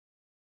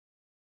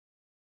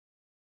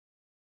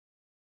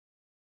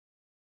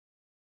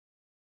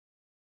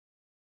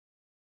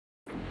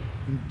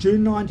In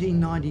June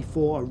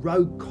 1994, a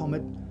rogue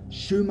comet,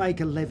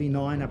 Shoemaker-Levy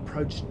 9,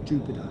 approached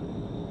Jupiter.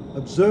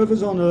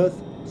 Observers on Earth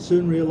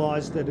soon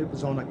realised that it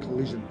was on a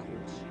collision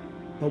course.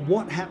 But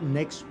what happened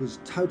next was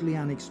totally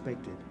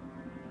unexpected.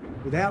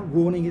 Without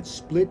warning, it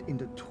split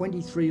into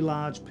 23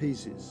 large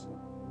pieces.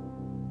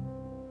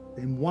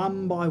 Then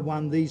one by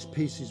one, these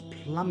pieces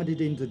plummeted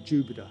into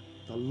Jupiter,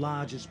 the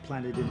largest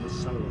planet in the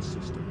solar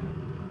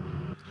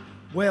system.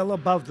 Well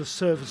above the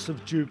surface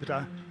of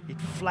Jupiter,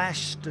 it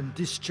flashed and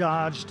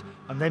discharged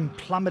and then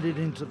plummeted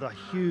into the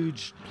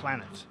huge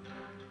planet.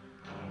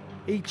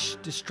 Each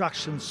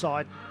destruction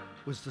site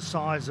was the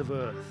size of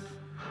Earth.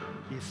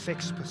 The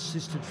effects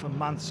persisted for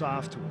months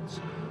afterwards.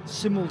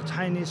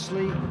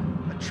 Simultaneously,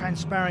 a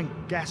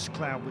transparent gas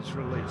cloud was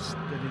released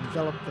that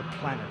enveloped the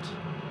planet.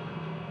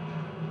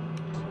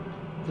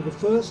 For the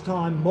first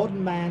time,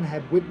 modern man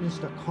had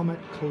witnessed a comet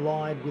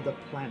collide with a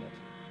planet.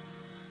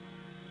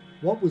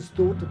 What was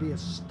thought to be a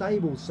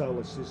stable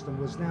solar system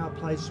was now a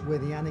place where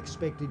the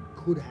unexpected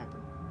could happen.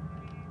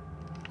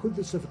 Could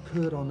this have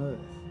occurred on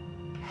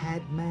Earth?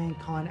 Had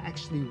mankind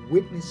actually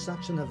witnessed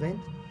such an event?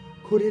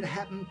 Could it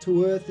happen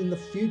to Earth in the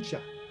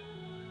future?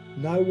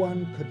 No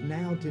one could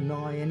now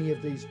deny any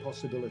of these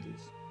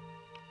possibilities.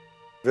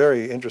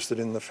 Very interested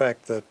in the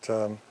fact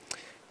that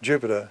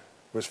Jupiter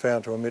was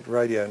found to emit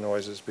radio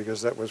noises,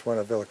 because that was one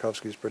of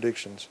Velikovsky's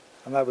predictions.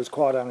 And that was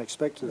quite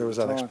unexpected. It was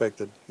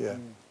unexpected, yeah.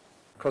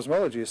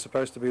 Cosmology is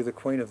supposed to be the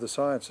queen of the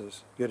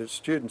sciences, yet its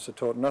students are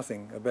taught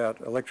nothing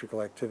about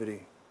electrical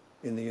activity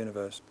in the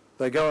universe.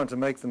 They go on to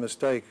make the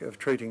mistake of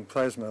treating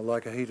plasma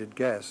like a heated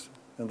gas,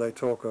 and they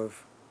talk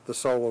of the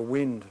solar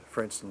wind,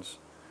 for instance,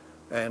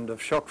 and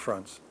of shock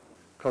fronts.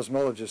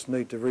 Cosmologists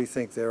need to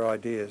rethink their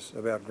ideas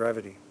about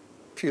gravity.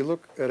 If you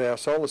look at our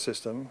solar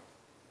system,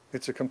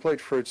 it's a complete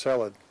fruit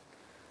salad.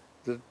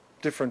 The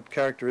different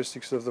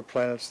characteristics of the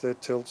planets, their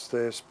tilts,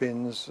 their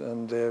spins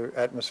and their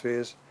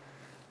atmospheres,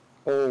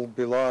 all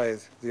belie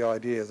the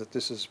idea that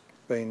this has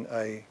been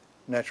a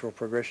natural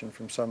progression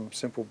from some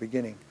simple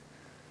beginning.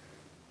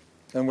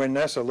 And when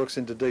NASA looks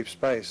into deep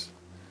space,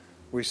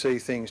 we see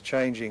things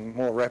changing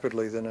more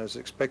rapidly than is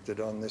expected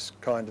on this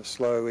kind of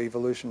slow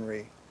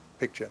evolutionary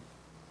picture.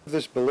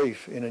 This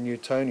belief in a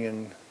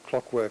Newtonian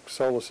clockwork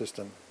solar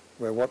system,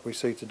 where what we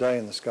see today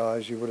in the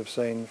skies you would have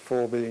seen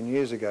 4 billion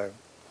years ago.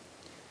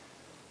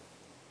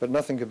 But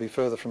nothing could be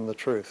further from the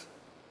truth.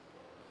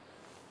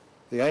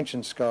 The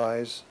ancient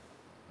skies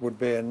would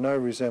bear no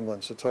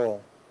resemblance at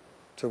all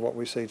to what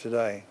we see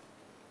today.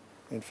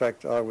 In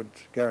fact, I would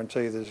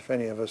guarantee that if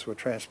any of us were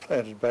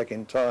transplanted back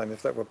in time,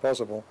 if that were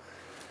possible,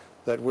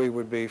 that we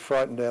would be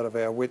frightened out of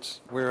our wits.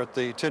 We're at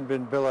the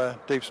Tidbinbilla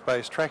Deep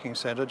Space Tracking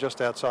Centre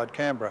just outside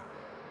Canberra.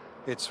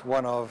 It's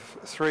one of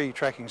 3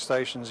 tracking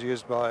stations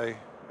used by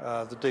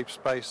the Deep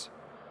Space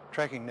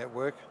Tracking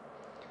Network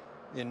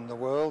in the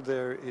world.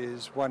 There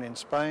is one in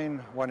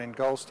Spain, one in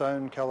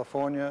Goldstone,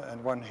 California,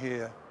 and one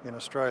here in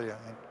Australia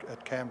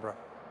at Canberra.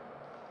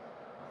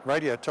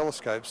 Radio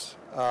telescopes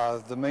are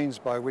the means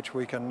by which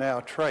we can now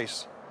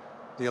trace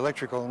the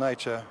electrical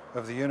nature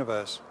of the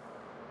universe,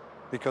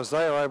 because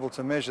they are able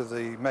to measure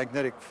the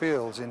magnetic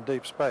fields in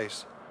deep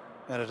space,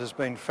 and it has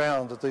been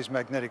found that these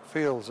magnetic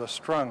fields are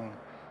strung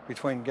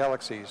between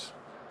galaxies.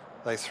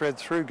 They thread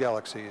through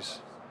galaxies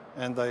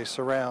and they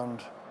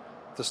surround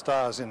the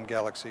stars in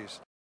galaxies.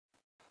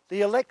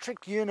 The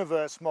electric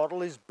universe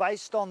model is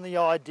based on the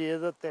idea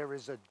that there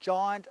is a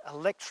giant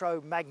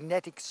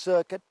electromagnetic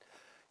circuit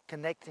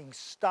connecting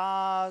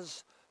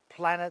stars,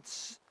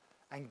 planets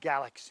and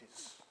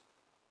galaxies.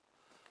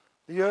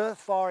 The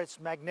Earth, via its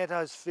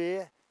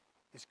magnetosphere,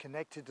 is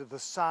connected to the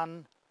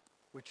Sun,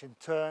 which in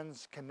turn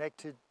is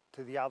connected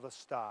to the other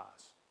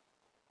stars.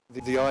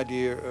 The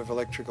idea of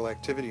electrical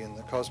activity in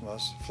the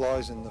cosmos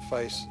flies in the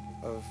face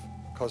of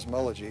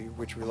cosmology,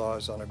 which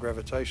relies on a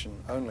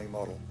gravitation-only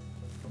model.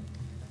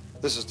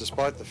 This is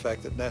despite the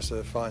fact that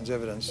NASA finds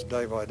evidence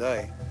day by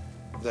day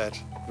that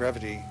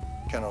gravity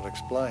cannot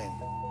explain.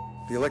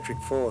 The electric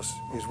force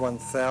is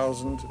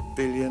 1,000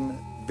 billion,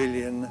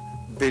 billion,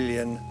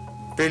 billion,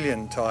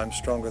 billion times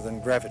stronger than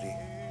gravity.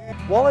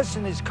 Wallace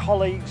and his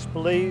colleagues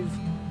believe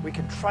we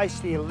can trace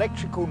the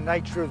electrical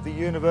nature of the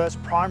universe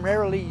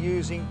primarily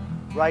using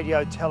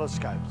radio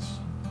telescopes.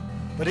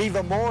 But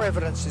even more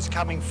evidence is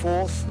coming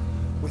forth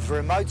with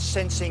remote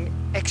sensing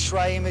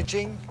X-ray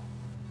imaging,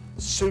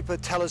 super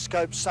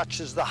telescopes such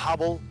as the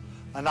Hubble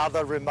and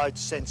other remote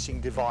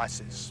sensing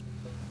devices.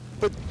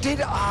 But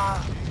did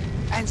our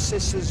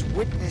ancestors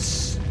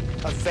witness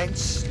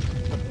events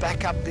that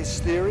back up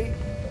this theory?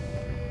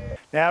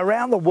 Now,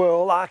 around the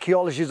world,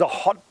 archaeology is a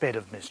hotbed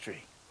of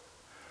mystery.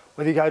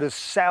 Whether you go to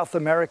South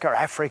America,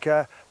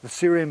 Africa, the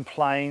Syrian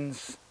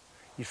plains,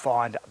 you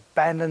find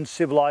abandoned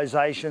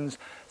civilizations,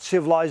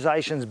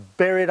 civilizations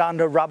buried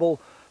under rubble,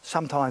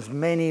 sometimes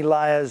many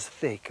layers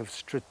thick of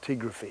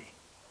stratigraphy.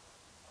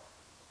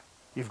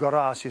 You've got to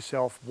ask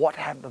yourself, what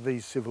happened to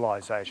these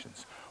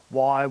civilizations?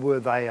 Why were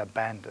they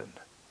abandoned?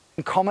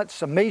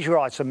 Comets and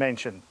meteorites are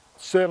mentioned.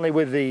 Certainly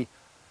with the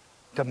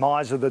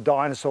demise of the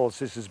dinosaurs,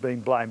 this has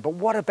been blamed. But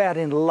what about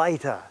in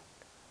later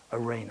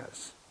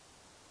arenas?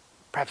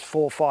 perhaps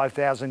 4,000 or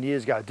 5,000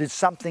 years ago. Did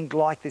something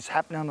like this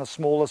happen on a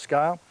smaller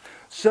scale?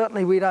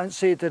 Certainly we don't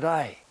see it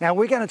today. Now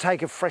we're going to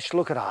take a fresh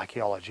look at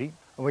archaeology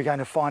and we're going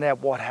to find out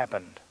what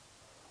happened.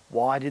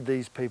 Why did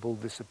these people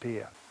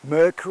disappear?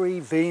 Mercury,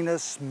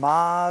 Venus,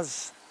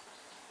 Mars,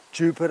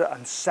 Jupiter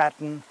and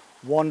Saturn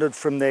wandered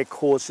from their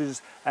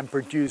courses and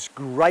produced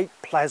great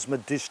plasma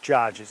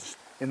discharges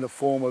in the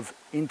form of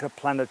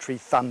interplanetary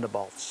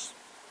thunderbolts.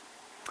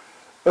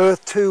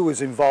 Earth too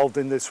was involved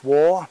in this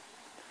war,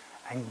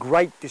 and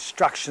great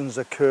destructions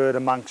occurred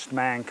amongst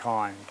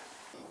mankind.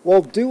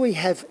 Well, do we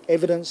have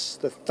evidence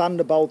the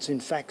thunderbolts in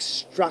fact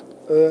struck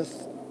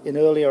Earth in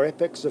earlier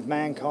epochs of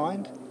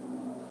mankind?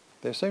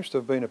 There seems to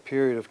have been a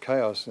period of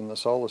chaos in the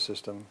solar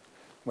system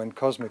when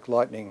cosmic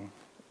lightning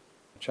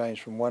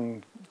changed from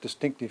one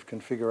distinctive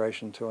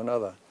configuration to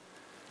another.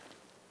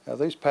 Now,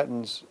 these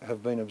patterns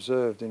have been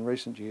observed in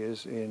recent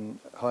years in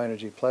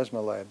high-energy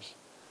plasma labs.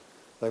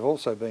 They've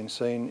also been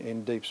seen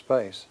in deep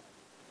space.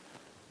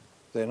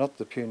 They're not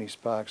the puny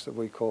sparks that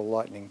we call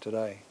lightning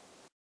today.